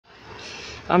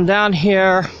I'm down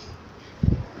here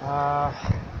right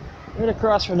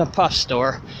across from the puff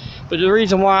store. But the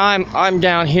reason why I'm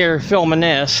down here filming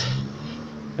this,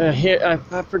 here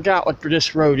I forgot what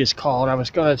this road is called. I was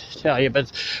going to tell you, but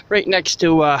it's right next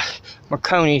to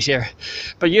Marconi's here.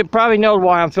 But you probably know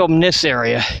why I'm filming this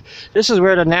area. This is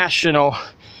where the National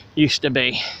used to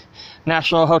be.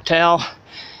 National Hotel.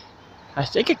 I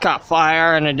think it caught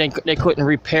fire and they couldn't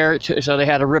repair it, so they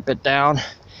had to rip it down.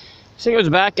 I think it was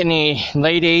back in the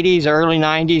late 80s, early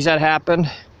 90s that happened.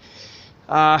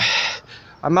 I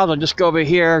might as well just go over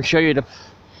here and show you the...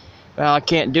 Well, I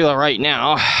can't do it right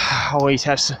now. I always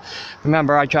have to...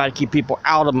 Remember, I try to keep people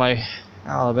out of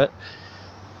it.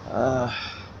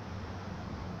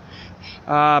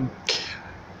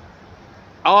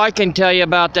 All I can tell you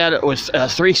about that, it was a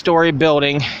 3-story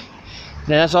building.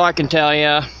 That's all I can tell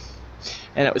you.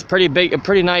 And it was pretty big, a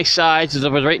pretty nice size.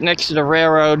 It was right next to the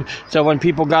railroad, so when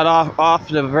people got off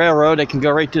the railroad, they can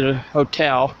go right to the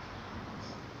hotel.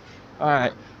 All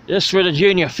right, this is where the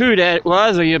junior food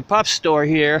was, or your pop store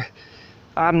here.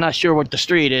 I'm not sure what the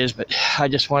street is, but I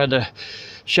just wanted to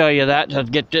show you that to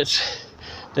get this,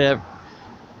 to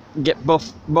get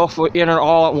both in and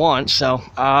all at once. So,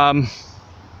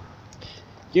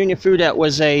 junior food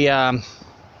was a,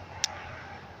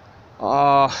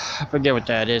 I forget what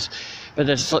that is. But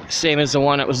it's the same as the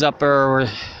one that was up on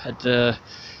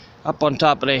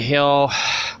top of the hill,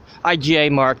 IGA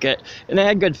market, and they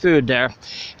had good food there.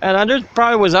 And there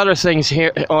probably was other things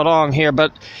here along here,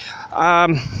 but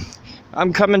I'm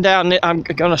coming down. I'm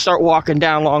gonna start walking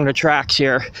down along the tracks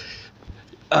here.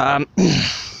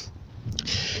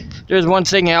 There's one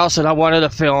thing else that I wanted to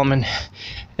film, and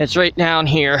it's right down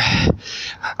here.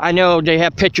 I know they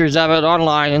have pictures of it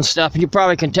online and stuff. You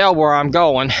probably can tell where I'm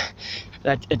going.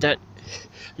 That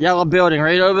yellow building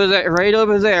right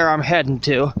over there I'm heading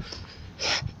to.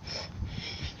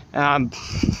 I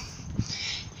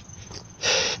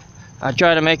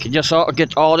try to make it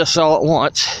get all this all at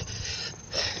once.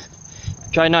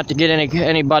 Try not to get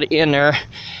anybody in there.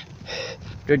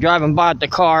 If you're driving by the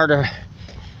car,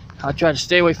 I'll try to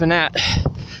stay away from that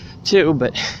too.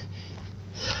 But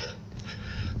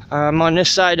I'm on this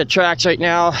side of the tracks right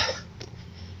now.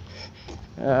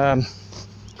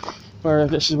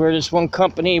 This is where this one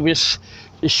company, this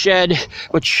shed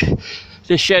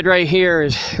right here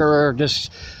is, or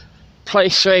this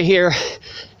place right here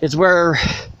is where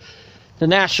the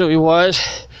National was.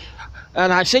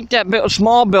 And I think that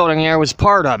small building there was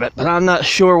part of it, but I'm not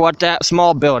sure what that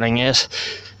small building is.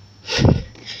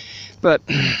 But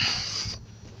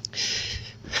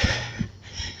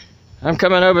I'm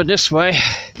coming over this way.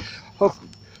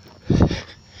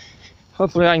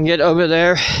 Hopefully I can get over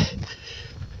there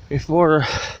before,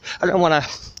 I don't want to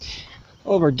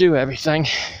overdo everything.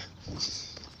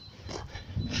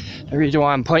 The reason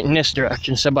why I'm pointing this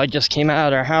direction, somebody just came out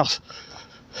of their house.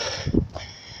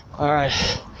 Alright,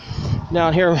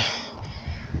 down here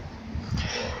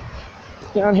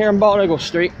in Bald Eagle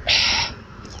Street.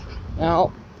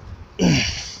 Now,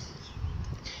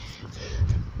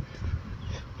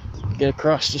 get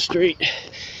across the street.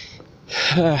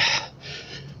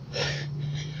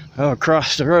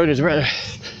 Across the road is where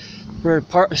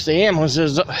the ambulance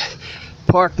is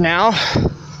parked now.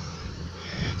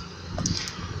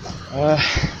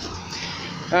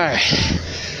 Alright,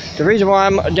 the reason why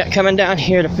I'm coming down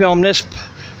here to film this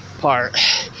part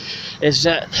is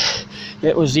that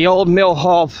it was the old Mill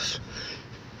Hall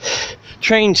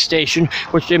train station,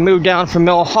 which they moved down from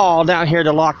Mill Hall down here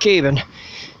to Lock Haven.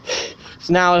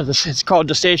 So now it's called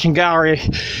the Station Gallery.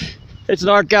 It's an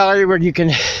art gallery where you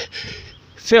can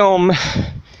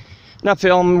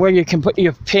where you can put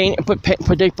your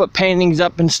they put paintings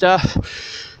up and stuff.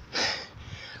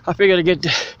 I figured to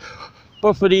get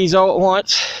both of these all at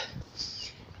once,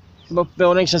 both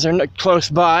buildings, since they're not close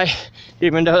by,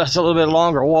 even though that's a little bit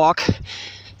longer walk.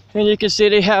 And you can see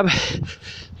they have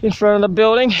in front of the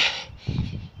building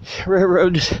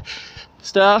railroad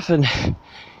stuff, and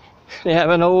they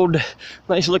have an old,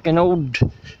 nice looking old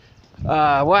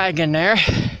wagon there.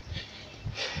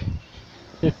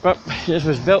 This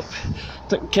was built at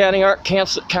the County Art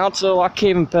Council, Lock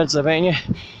Haven, Pennsylvania.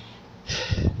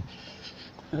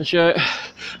 I'm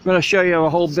going to show you a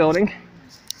whole building.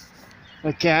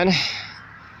 I can.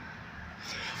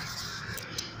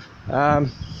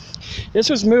 This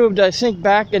was moved, I think,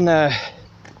 back in the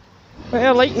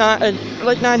late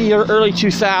 90s or early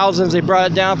 2000s. They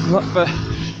brought it down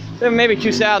from maybe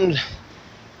 2000,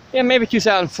 maybe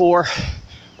 2004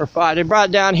 or 5. They brought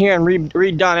it down here and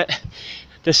redone it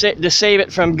to save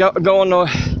it from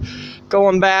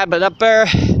going bad. But up there,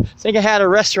 I think it had a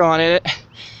restaurant in it.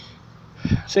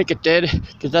 I think it did,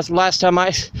 because that's the last time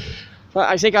I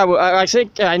I think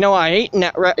I know I ate in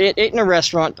ate in a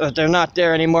restaurant, but they're not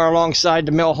there anymore, alongside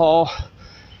the Mill Hall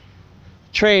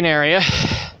train area.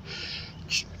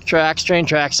 Train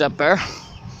tracks up there.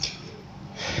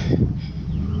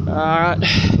 Alright.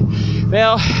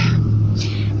 Well,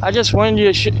 I just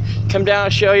wanted to come down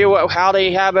and show you how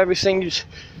they have everything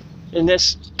in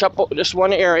this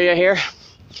one area here.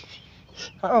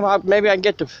 I don't know, maybe I can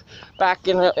get back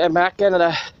into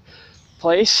the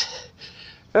place.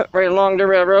 Right along the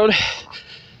railroad.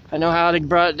 I know how they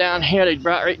brought it down here. They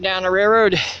brought it right down the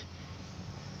railroad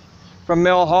from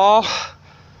Mill Hall.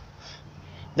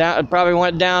 It probably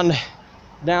went down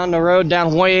the road,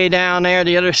 way down there,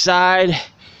 the other side,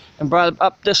 and brought it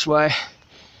up this way.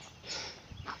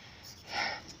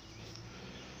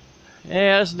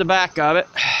 Yeah, this is the back of it.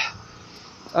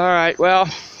 Alright, well,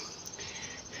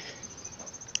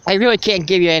 I really can't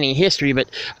give you any history, but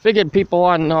I figured people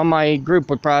on my group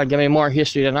would probably give me more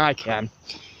history than I can.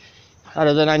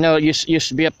 Other than I know it used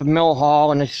to be up in Mill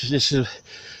Hall, and this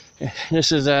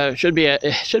should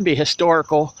be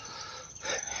historical,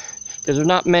 because there's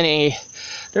not many.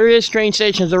 There is train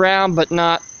stations around, but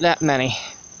not that many.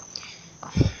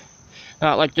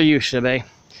 Not like there used to be.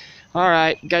 All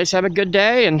right, guys, have a good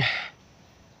day, and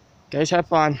guys, have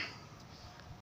fun.